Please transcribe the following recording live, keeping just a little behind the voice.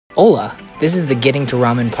Hola, this is the Getting to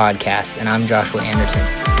Ramen podcast, and I'm Joshua Anderton.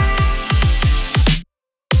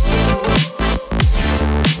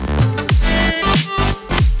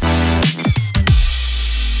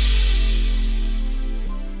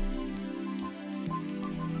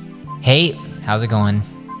 Hey, how's it going?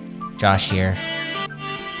 Josh here.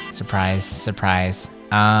 Surprise.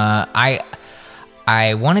 I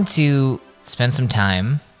wanted to spend some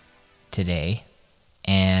time today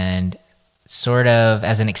and sort of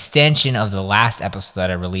as an extension of the last episode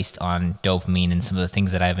that I released on dopamine and some of the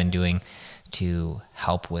things that I've been doing to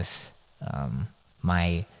help with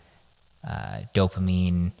my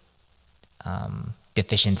dopamine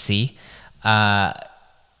deficiency. I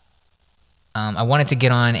wanted to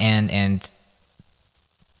get on and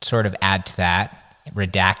sort of add to that,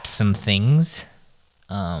 redact some things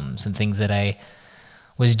that I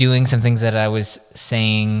was doing, some things that I was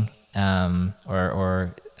saying,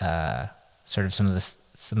 or sort of some of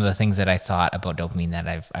the things that I thought about dopamine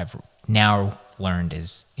that I've now learned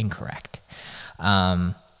is incorrect.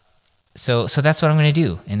 So that's what I'm going to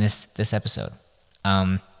do in this episode.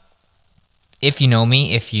 If you know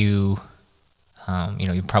me, if you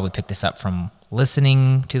you probably picked this up from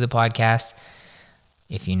listening to the podcast.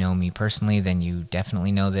 If you know me personally, then you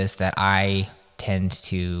definitely know this, that I tend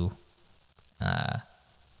to,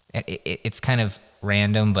 it's kind of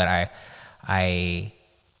random, but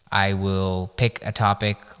I will pick a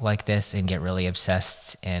topic like this and get really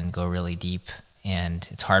obsessed and go really deep. And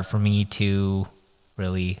it's hard for me to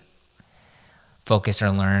really focus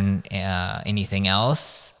on or learn anything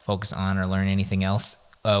else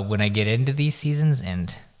when I get into these seasons.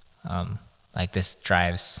 And like this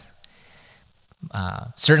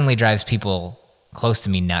certainly drives people close to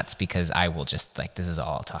me nuts, because I will just this is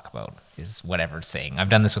all I'll talk about is whatever thing. I've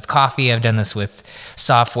done this with coffee. I've done this with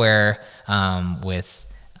software, with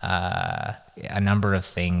a number of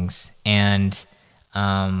things. And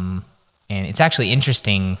it's actually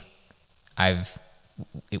interesting.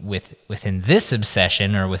 Within this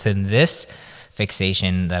obsession, or within this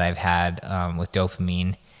fixation that I've had with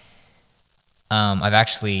dopamine, I've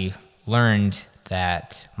actually learned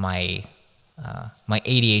that my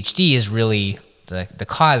ADHD is really the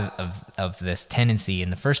cause of this tendency in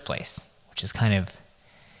the first place, which is kind of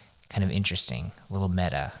interesting, a little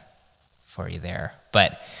meta for you there.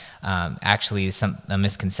 But actually, a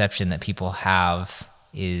misconception that people have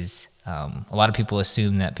is a lot of people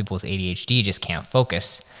assume that people with ADHD just can't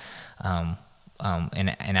focus, and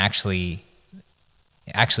actually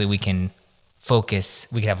we can focus.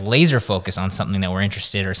 We can have laser focus on something that we're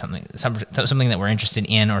interested, or something that we're interested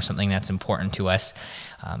in, or something that's important to us.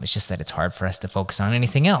 It's just that it's hard for us to focus on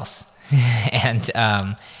anything else. And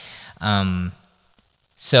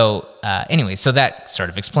so that sort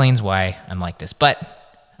of explains why I'm like this. But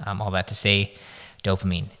all that to say,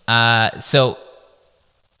 dopamine.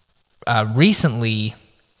 Recently,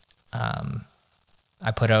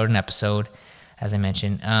 I put out an episode, as I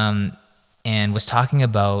mentioned, and was talking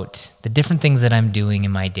about the different things that I'm doing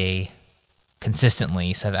in my day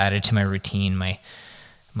consistently. So I've added to my routine, my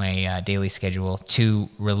daily schedule, to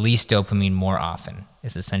release dopamine more often,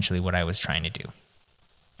 is essentially what I was trying to do,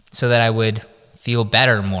 so that I would feel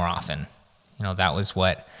better more often. That was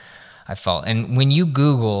what I felt. And when you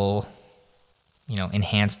Google,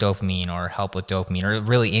 enhance dopamine or help with dopamine, or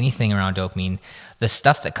really anything around dopamine, the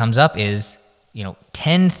stuff that comes up is,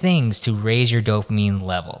 10 things to raise your dopamine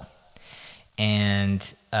level. And,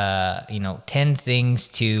 10 things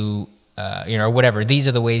to, or whatever. These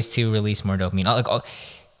are the ways to release more dopamine.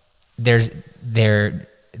 There's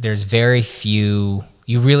very few.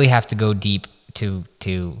 You really have to go deep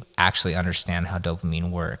to actually understand how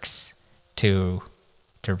dopamine works to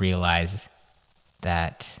realize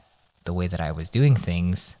that the way that I was doing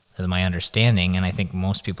things, my understanding, and I think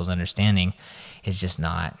most people's understanding, is just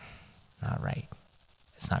not right.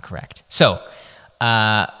 It's not correct. So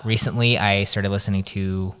recently I started listening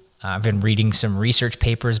to, I've been reading some research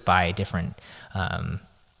papers by different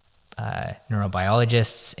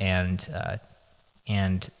neurobiologists,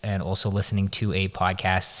 and also listening to a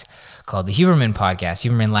podcast called the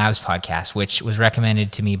Huberman Labs podcast, which was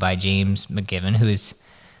recommended to me by James McGivern, who is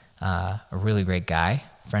a really great guy,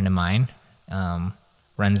 friend of mine,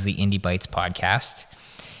 runs the Indie Bites podcast.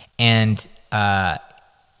 And this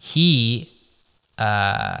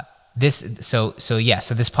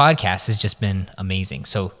podcast has just been amazing.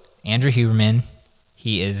 So Andrew Huberman,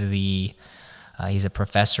 he's a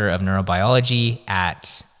professor of neurobiology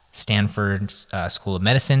at Stanford School of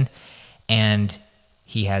Medicine, and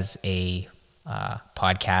he has a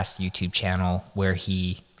podcast, YouTube channel, where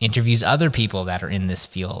he interviews other people that are in this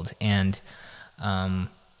field, and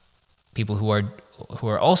people who are who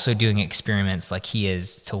are also doing experiments like he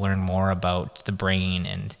is to learn more about the brain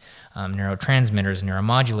and neurotransmitters,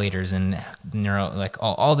 neuromodulators, and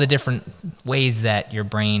all the different ways that your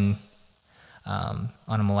brain on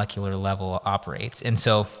a molecular level operates. And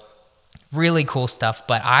so really cool stuff,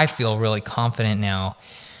 but I feel really confident now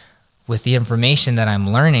with the information that I'm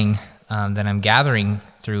learning, that I'm gathering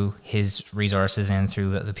through his resources and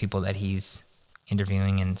through the people that he's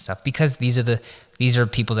interviewing and stuff, because these are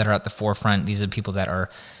people that are at the forefront. These are people that are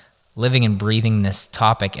living and breathing this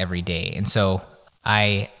topic every day. And so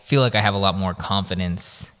I feel like I have a lot more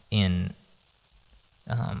confidence in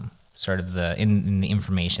in the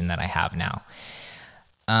information that I have now.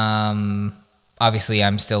 Obviously,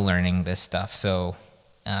 I'm still learning this stuff. So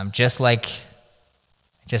just like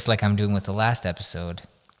I'm doing with the last episode,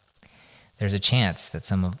 there's a chance that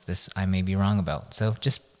some of this I may be wrong about. So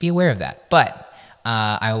just be aware of that. But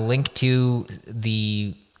I'll link to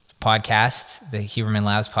the podcast, the Huberman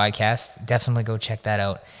Labs podcast. Definitely go check that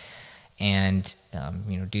out and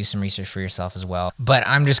do some research for yourself as well. But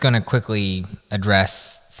I'm just going to quickly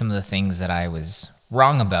address some of the things that I was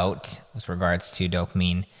wrong about with regards to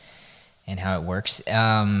dopamine and how it works,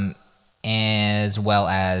 as well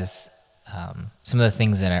as some of the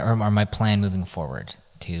things that are my plan moving forward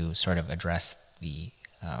to sort of address the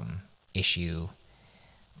issue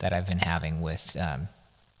that I've been having with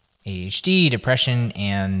ADHD, depression,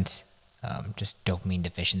 and just dopamine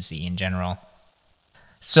deficiency in general.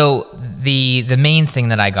 So the main thing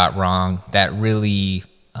that I got wrong that really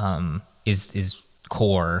is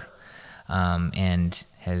core and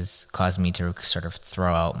has caused me to sort of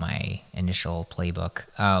throw out my initial playbook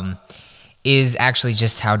is actually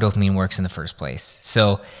just how dopamine works in the first place.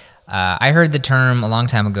 So I heard the term a long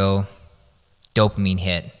time ago, dopamine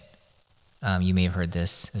hit. You may have heard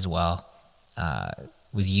this as well.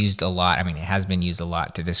 Was used a lot. I mean, it has been used a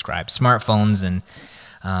lot to describe smartphones and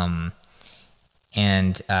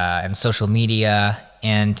social media.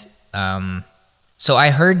 And so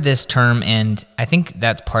I heard this term, and I think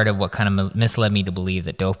that's part of what kind of misled me to believe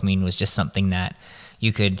that dopamine was just something that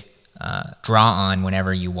you could draw on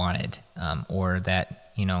whenever you wanted, or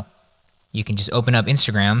that, you can just open up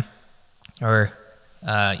Instagram or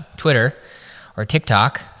Twitter or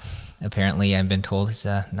TikTok. Apparently, I've been told is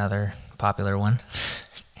another popular one.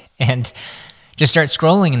 And just start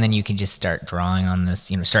scrolling, and then you can just start drawing on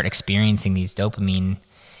this, start experiencing these dopamine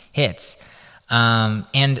hits.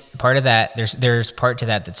 And part of that, there's part to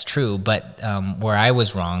that that's true, but where I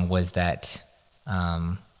was wrong was that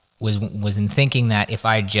was in thinking that if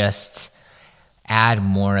I just add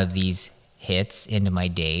more of these hits into my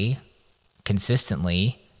day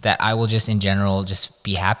consistently, that I will just in general just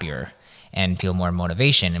be happier and feel more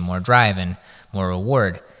motivation and more drive and more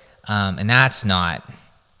reward. And that's not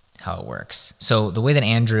how it works. So the way that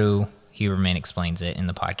Andrew Huberman explains it in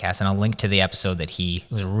the podcast, and I'll link to the episode that it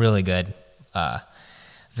was really good,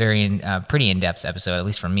 pretty in-depth episode, at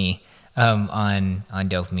least for me, on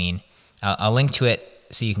dopamine. I'll link to it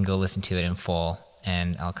so you can go listen to it in full,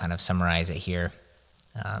 and I'll kind of summarize it here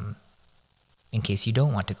in case you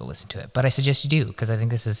don't want to go listen to it. But I suggest you do, because I think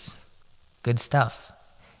this is good stuff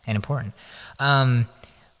and important.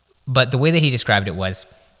 But the way that he described it was,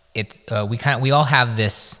 we all have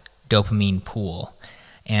this dopamine pool,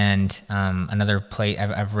 and another place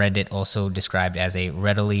I've read it also described as a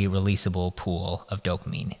readily releasable pool of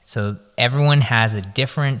dopamine. So everyone has a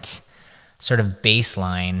different sort of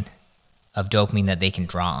baseline of dopamine that they can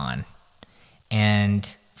draw on,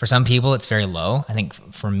 and for some people it's very low. I think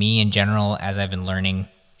for me in general, as I've been learning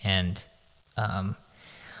and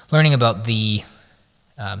learning about the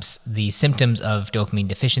symptoms of dopamine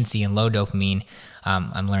deficiency and low dopamine,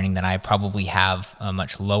 I'm learning that I probably have a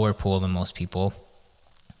much lower pool than most people.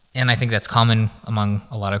 And I think that's common among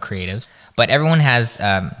a lot of creatives. But everyone has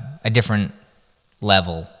a different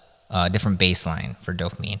level, different baseline for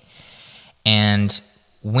dopamine. And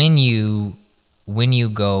when you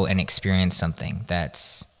go and experience something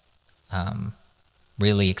that's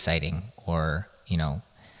really exciting, or,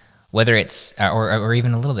 whether it's, or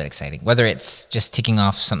even a little bit exciting, whether it's just ticking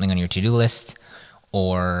off something on your to-do list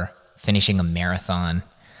or finishing a marathon,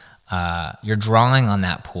 you're drawing on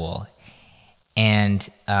that pool. And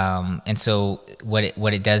so what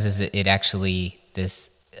it does is it actually,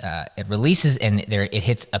 it releases, and it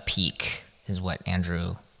hits a peak, is what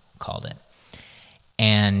Andrew called it.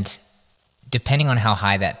 And depending on how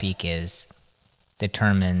high that peak is,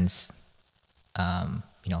 determines,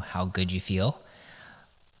 how good you feel.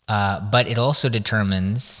 But it also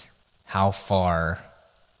determines how far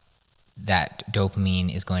that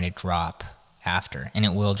dopamine is going to drop after. And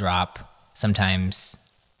it will drop sometimes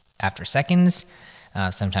after seconds,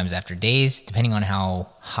 sometimes after days, depending on how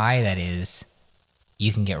high that is,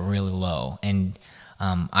 you can get really low. And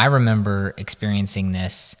I remember experiencing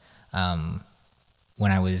this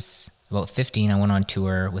when I was about 15. I went on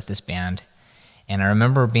tour with this band, and I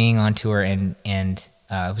remember being on tour, and it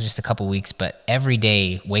was just a couple weeks, but every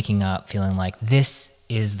day waking up feeling like this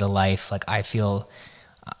is the life. Like I feel,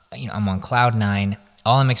 I'm on cloud nine.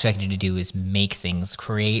 All I'm expected to do is make things,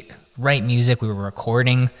 write music. We were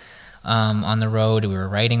recording on the road. We were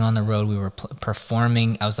writing on the road. We were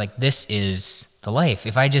performing. I was like, this is the life.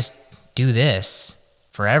 If I just do this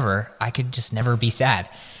forever, I could just never be sad,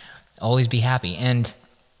 always be happy. And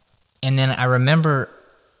then I remember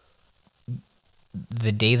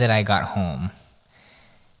the day that I got home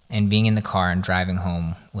and being in the car and driving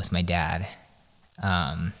home with my dad,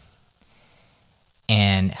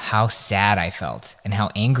 and how sad I felt and how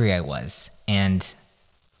angry I was. And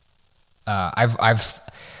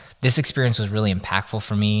this experience was really impactful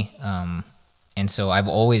for me. And so I've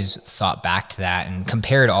always thought back to that and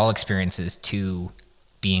compared all experiences to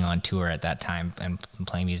being on tour at that time and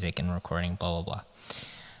playing music and recording, blah, blah, blah.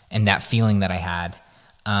 And that feeling that I had.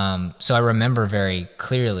 So I remember very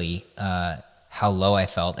clearly how low I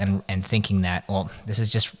felt and thinking that, well, this is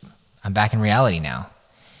just, I'm back in reality now.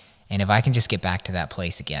 And if I can just get back to that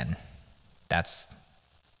place again, that's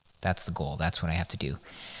the goal. That's what I have to do.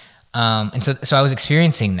 And so I was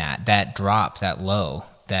experiencing that drop, that low,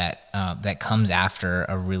 that comes after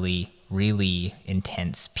a really, really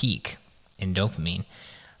intense peak in dopamine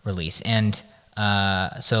release. And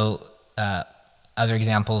so other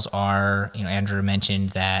examples are, Andrew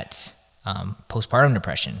mentioned that postpartum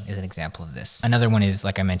depression is an example of this. Another one is,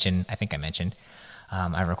 like I think I mentioned,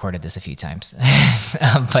 I recorded this a few times,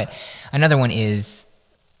 but another one is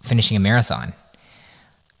finishing a marathon.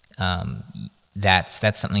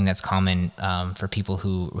 That's something that's common for people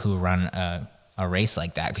who run a race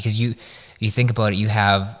like that, because you think about it,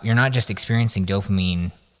 you're not just experiencing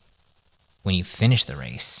dopamine when you finish the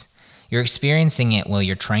race. You're experiencing it while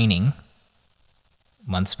you're training,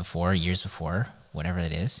 months before, years before, whatever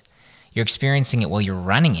it is. You're experiencing it while you're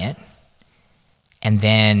running it, and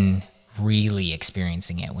then really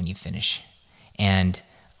experiencing it when you finish. And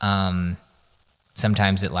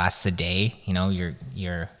sometimes it lasts a day.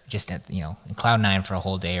 You're just at in cloud nine for a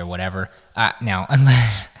whole day or whatever. Now,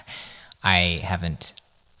 I haven't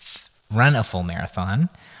run a full marathon.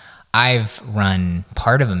 I've run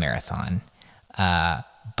part of a marathon,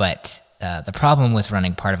 but the problem with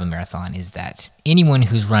running part of a marathon is that anyone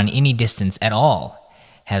who's run any distance at all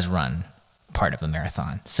has run part of a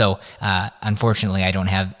marathon. So unfortunately, I don't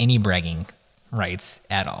have any bragging rights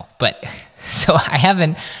at all. But so I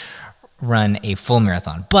haven't run a full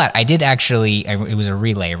marathon, but I did actually. It was a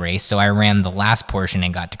relay race, so I ran the last portion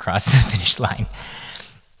and got to cross the finish line.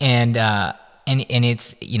 And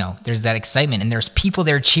it's there's that excitement, and there's people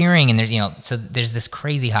there cheering, and there's so there's this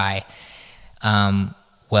crazy high.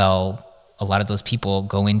 Well, a lot of those people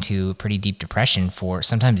go into pretty deep depression for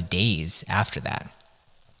sometimes days after that.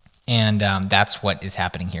 And that's what is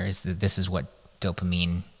happening here, is that this is what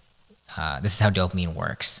dopamine, this is how dopamine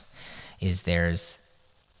works, is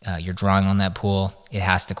you're drawing on that pool, it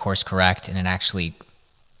has to course correct, and it actually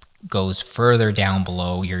goes further down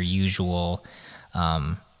below your usual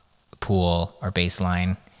pool or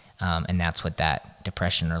baseline, and that's what that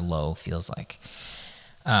depression or low feels like.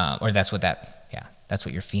 Or that's what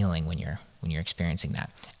you're feeling when you're experiencing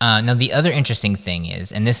that. Now, the other interesting thing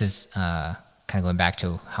is, and this is kind of going back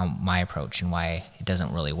to how my approach and why it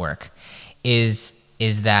doesn't really work, is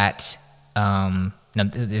that the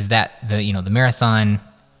marathon,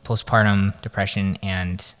 postpartum depression,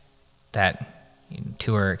 and that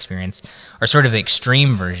tour experience are sort of the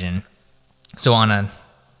extreme version. So on a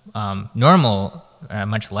normal,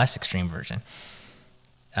 much less extreme version,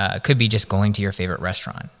 it could be just going to your favorite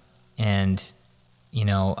restaurant. And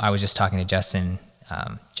I was just talking to Justin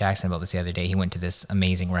Jackson about this the other day. He went to this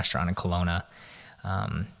amazing restaurant in Kelowna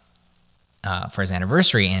for his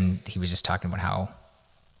anniversary, and he was just talking about how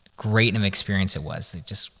great of an experience it was.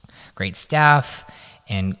 Just great staff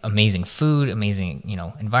and amazing food, amazing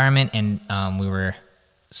environment, and we were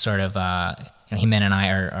sort of Heman and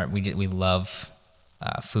I we love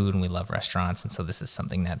food, and we love restaurants, and so this is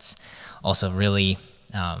something that's also really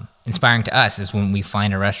inspiring to us, is when we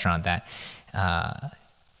find a restaurant that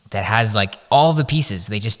has like all the pieces.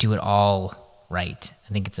 They just do it all right.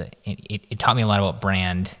 I think it taught me a lot about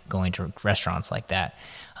brand, going to restaurants like that,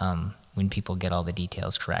 when people get all the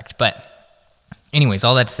details correct. But anyways,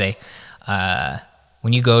 all that to say,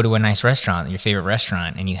 when you go to a nice restaurant, your favorite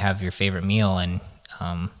restaurant, and you have your favorite meal and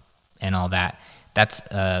all that, that's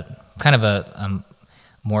kind of a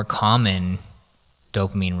more common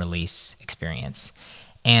dopamine release experience.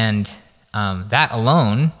 And that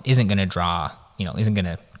alone isn't going to isn't going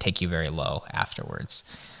to take you very low afterwards.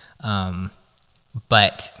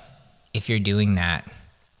 But if you're doing that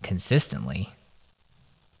consistently,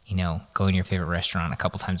 going to your favorite restaurant a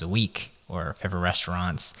couple times a week, or favorite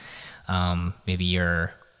restaurants, maybe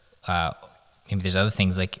there's other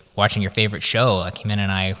things like watching your favorite show. Like Himena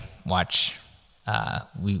and I watch,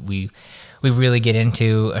 we really get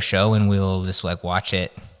into a show and we'll just like watch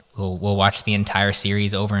it. We'll watch the entire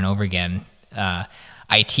series over and over again.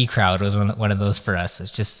 IT Crowd was one of those for us.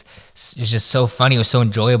 It's just so funny. It was so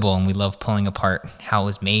enjoyable, and we love pulling apart how it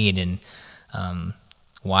was made and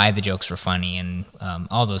why the jokes were funny and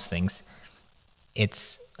all those things.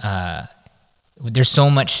 It's there's so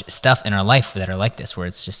much stuff in our life that are like this, where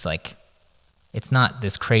it's just like, it's not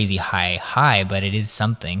this crazy high, but it is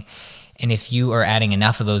something. And if you are adding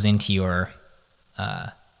enough of those into your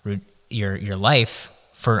life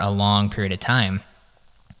for a long period of time,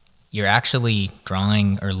 you're actually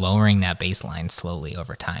drawing or lowering that baseline slowly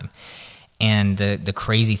over time. And the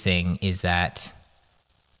crazy thing is that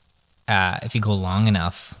if you go long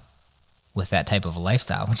enough with that type of a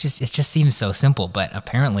lifestyle, it just seems so simple, but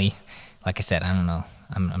apparently, like I said, I don't know,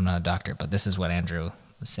 I'm not a doctor, but this is what Andrew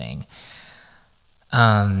was saying.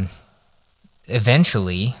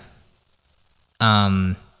 Eventually,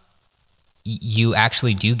 you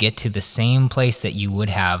actually do get to the same place that you would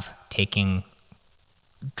have taking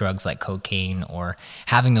drugs like cocaine or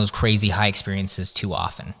having those crazy high experiences too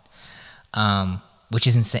often, which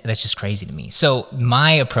is insane. That's just crazy to me. So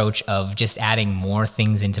my approach of just adding more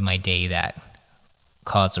things into my day that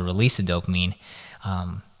cause a release of dopamine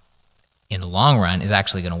in the long run is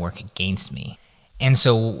actually going to work against me. And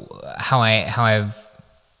so how I'm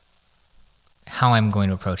going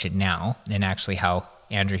to approach it now, and actually how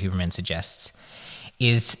Andrew Huberman suggests,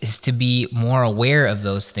 is to be more aware of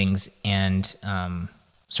those things and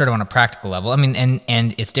sort of on a practical level. I mean,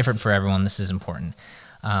 and it's different for everyone. This is important.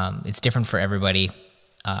 It's different for everybody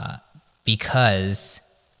because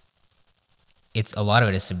a lot of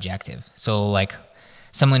it is subjective. So like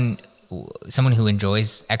someone who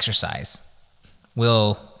enjoys exercise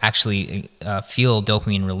will actually feel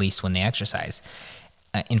dopamine release when they exercise.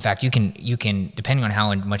 In fact, you can depending on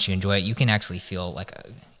how much you enjoy it, you can actually feel like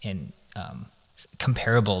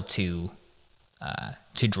comparable to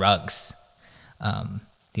drugs.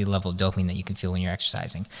 The level of dopamine that you can feel when you're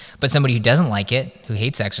exercising. But somebody who doesn't like it, who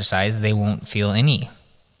hates exercise, they won't feel any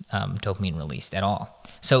dopamine released at all.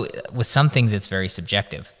 So with some things, it's very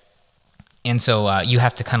subjective. And so you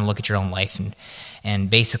have to kind of look at your own life and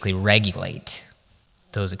basically regulate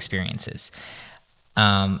those experiences.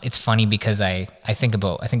 It's funny because I think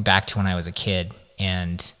back to when I was a kid,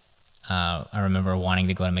 and I remember wanting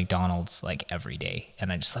to go to McDonald's like every day. And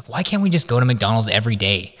I just like, why can't we just go to McDonald's every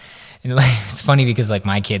day? And like, it's funny because like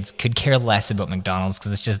my kids could care less about McDonald's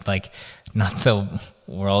because it's just like not the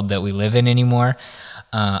world that we live in anymore.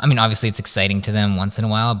 I mean, obviously it's exciting to them once in a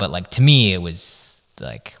while, but like to me, it was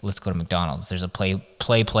like, let's go to McDonald's. There's a play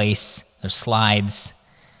place. There's slides,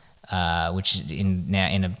 which in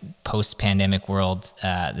a post-pandemic world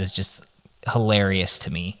is just hilarious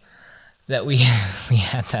to me that we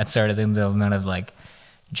had that sort of thing. The amount of like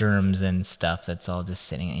germs and stuff that's all just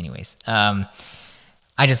sitting. Anyways.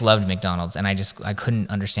 I just loved McDonald's, and I couldn't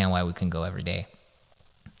understand why we couldn't go every day.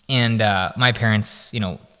 And my parents,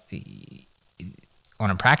 on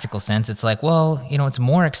a practical sense, it's like, well, it's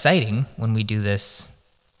more exciting when we do this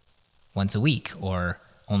once a week or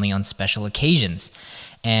only on special occasions.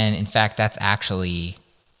 And in fact, that's actually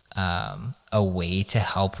a way to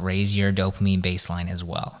help raise your dopamine baseline as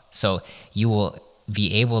well. So you will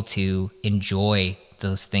be able to enjoy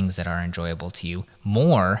those things that are enjoyable to you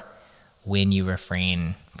more when you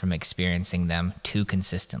refrain from experiencing them too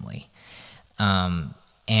consistently.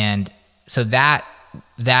 And so that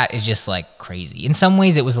is just like crazy. In some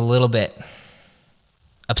ways, it was a little bit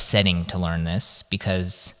upsetting to learn this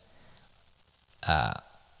because, I'm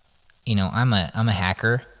a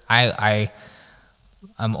hacker.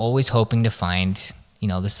 I'm always hoping to find,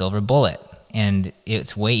 the silver bullet. And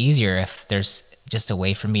it's way easier if there's just a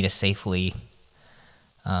way for me to safely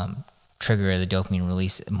trigger the dopamine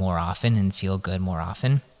release more often and feel good more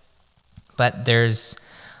often. But there's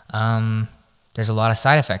a lot of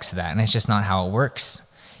side effects to that, and it's just not how it works.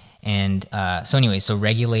 And so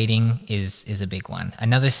regulating is a big one.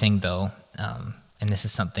 Another thing though, and this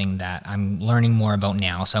is something that I'm learning more about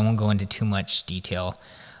now, so I won't go into too much detail,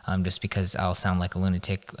 just because I'll sound like a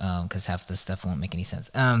lunatic, because half this stuff won't make any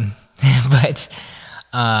sense. But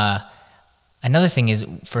another thing is,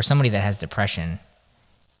 for somebody that has depression,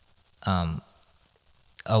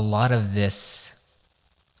 a lot of this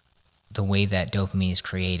the way that dopamine is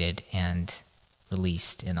created and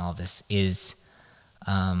released and all this is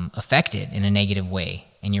affected in a negative way,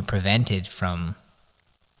 and you're prevented from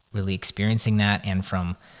really experiencing that and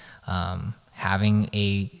from having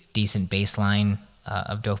a decent baseline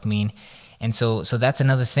of dopamine. And so that's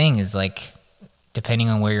another thing is like, depending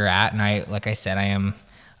on where you're at, and like I said,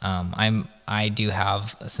 I do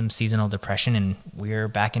have some seasonal depression, and we're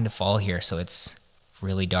back into fall here, so it's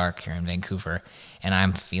really dark here in Vancouver, and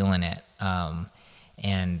I'm feeling it.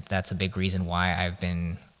 And that's a big reason why I've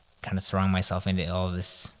been kind of throwing myself into all of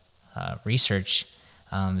this research,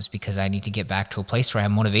 is because I need to get back to a place where I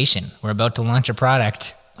have motivation. We're about to launch a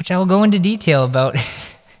product, which I will go into detail about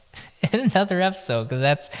in another episode, because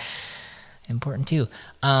that's important too.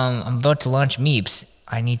 I'm about to launch Meeps.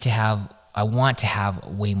 I want to have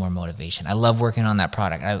way more motivation. I love working on that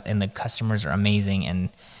product, and the customers are amazing, and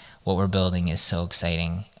what we're building is so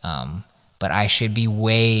exciting. But I should be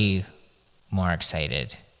way more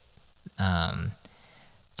excited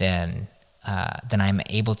than I'm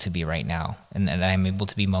able to be right now, and that I'm able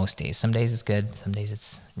to be most days. Some days it's good, some days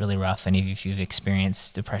it's really rough. And if you've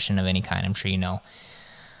experienced depression of any kind, I'm sure you know.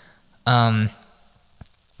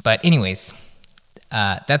 But anyways,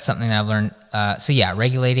 that's something I've learned. So yeah,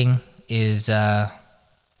 regulating is the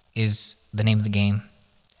name of the game.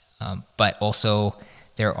 But also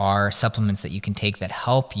there are supplements that you can take that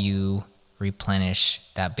help you replenish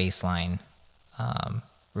that baseline,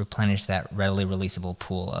 replenish that readily releasable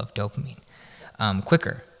pool of dopamine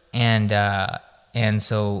quicker. And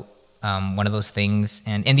so one of those things,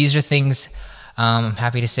 and these are things I'm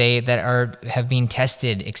happy to say that have been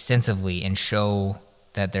tested extensively and show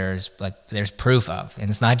that there's proof of, and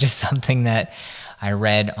it's not just something that I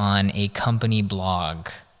read on a company blog,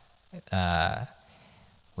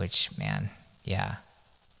 which, man, yeah.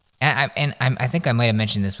 And I think I might have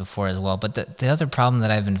mentioned this before as well, but the other problem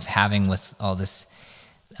that I've been having with all this,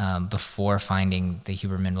 before finding the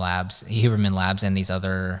Huberman Labs and these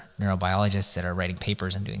other neurobiologists that are writing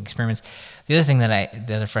papers and doing experiments, the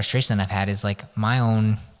other frustration that I've had is like my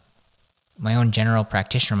own general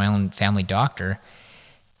practitioner, my own family doctor,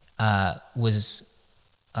 was,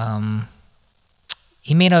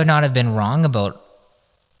 he may not have been wrong about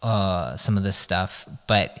some of this stuff,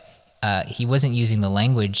 but he wasn't using the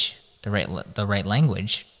language, the right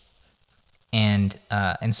language, and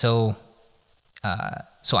so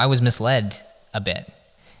I was misled a bit,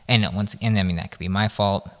 and I mean, that could be my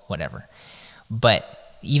fault, whatever.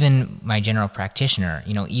 But even my general practitioner,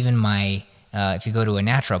 even my if you go to a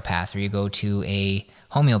naturopath or you go to a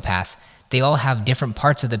homeopath, they all have different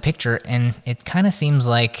parts of the picture, and it kind of seems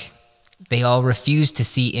like they all refuse to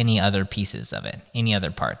see any other pieces of it, any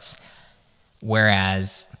other parts.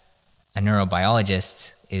 Whereas a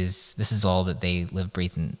neurobiologist this is all that they live,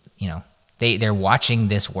 breathe, and they're watching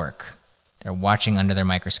this work. They're watching under their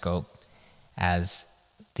microscope as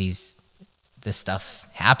this stuff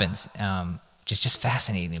happens. Just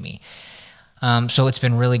fascinating to me. So it's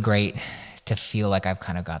been really great to feel like I've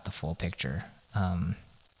kind of got the full picture. So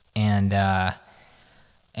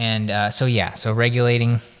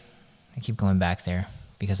regulating, I keep going back there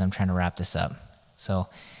because I'm trying to wrap this up. So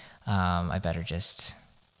I better just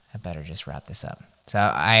wrap this up. So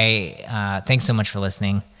thanks so much for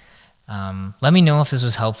listening. Let me know if this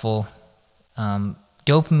was helpful.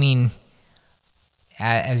 Dopamine,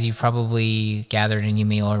 as you probably gathered and you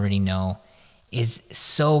may already know, is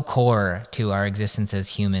so core to our existence as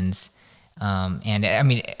humans. And I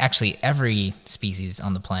mean, actually, every species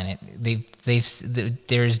on the planet, there's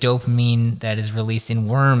dopamine that is released in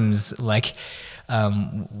worms, like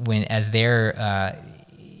it's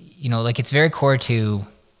very core to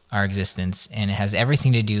our existence, and it has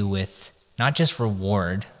everything to do with not just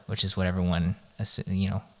reward, which is what everyone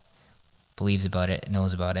believes about it,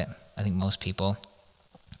 knows about it. I think most people,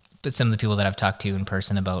 but some of the people that I've talked to in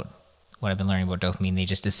person about what I've been learning about dopamine, they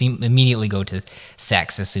just immediately go to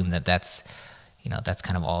sex, assume that's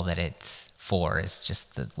kind of all that it's for, is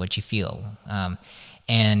just what you feel.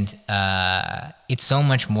 And it's so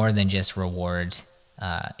much more than just reward.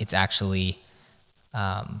 It's actually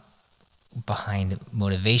behind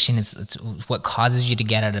motivation. It's what causes you to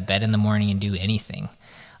get out of bed in the morning and do anything.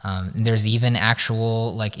 There's even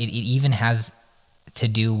actual, it even has to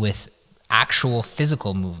do with actual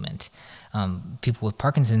physical movement. People with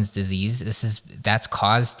Parkinson's disease, that's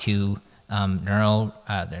caused to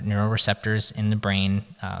the neuroreceptors in the brain,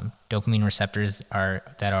 dopamine receptors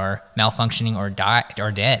that are malfunctioning or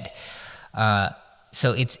dead.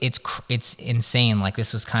 So it's insane. Like,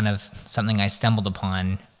 this was kind of something I stumbled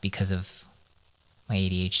upon because of my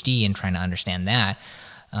ADHD and trying to understand that,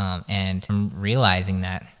 and realizing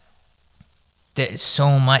that there's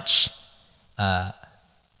so much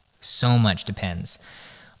so much depends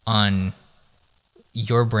on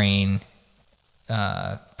your brain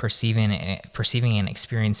perceiving and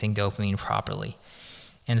experiencing dopamine properly.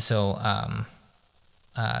 And so,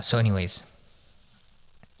 anyways,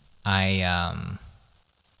 I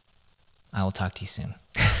will talk to you soon.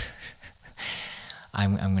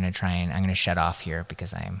 I'm gonna shut off here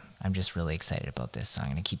because I'm just really excited about this. So I'm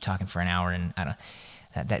gonna keep talking for an hour, and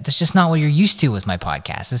that's just not what you're used to with my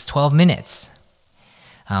podcast. It's 12 minutes.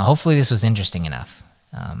 Hopefully this was interesting enough.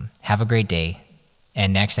 Have a great day,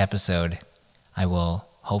 and next episode I will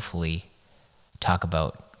hopefully talk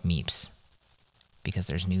about Meeps, because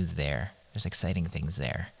there's news there. There's exciting things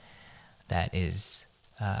there that is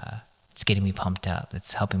it's getting me pumped up.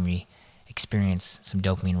 It's helping me experience some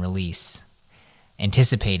dopamine release,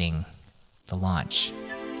 anticipating the launch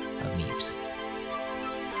of Meeps.